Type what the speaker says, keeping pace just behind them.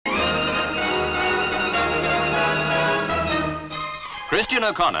Christy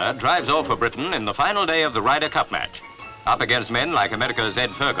O'Connor drives off for Britain in the final day of the Ryder Cup match. Up against men like America's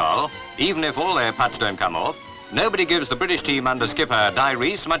Ed Furgol, even if all their putts don't come off, nobody gives the British team under skipper Dai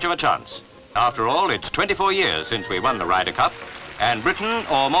Rees much of a chance. After all, it's 24 years since we won the Ryder Cup, and Britain,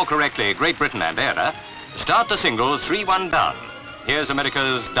 or more correctly Great Britain and Era, start the singles 3-1 down. Here's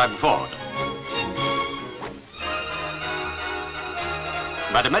America's Doug Ford.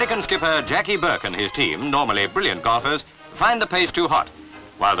 But American skipper Jackie Burke and his team, normally brilliant golfers, find the pace too hot,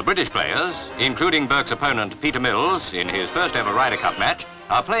 while the British players, including Burke's opponent Peter Mills in his first ever Ryder Cup match,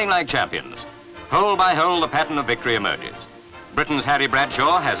 are playing like champions. Hole by hole, the pattern of victory emerges. Britain's Harry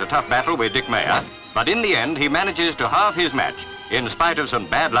Bradshaw has a tough battle with Dick Mayer, but in the end he manages to halve his match in spite of some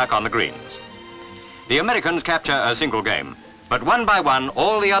bad luck on the greens. The Americans capture a single game, but one by one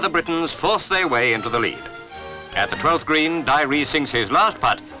all the other Britons force their way into the lead. At the 12th green, Dai Rees sinks his last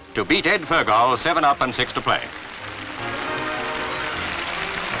putt to beat Ed Furgol 7 up and 6 to play.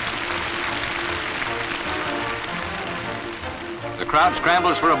 The crowd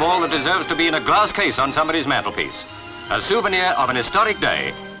scrambles for a ball that deserves to be in a glass case on somebody's mantelpiece. A souvenir of an historic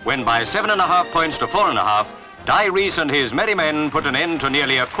day when by 7.5 points to 4.5, Dai Rees and his merry men put an end to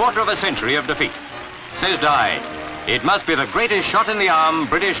nearly a quarter of a century of defeat. Says Dai, "It must be the greatest shot in the arm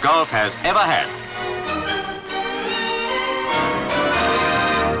British golf has ever had."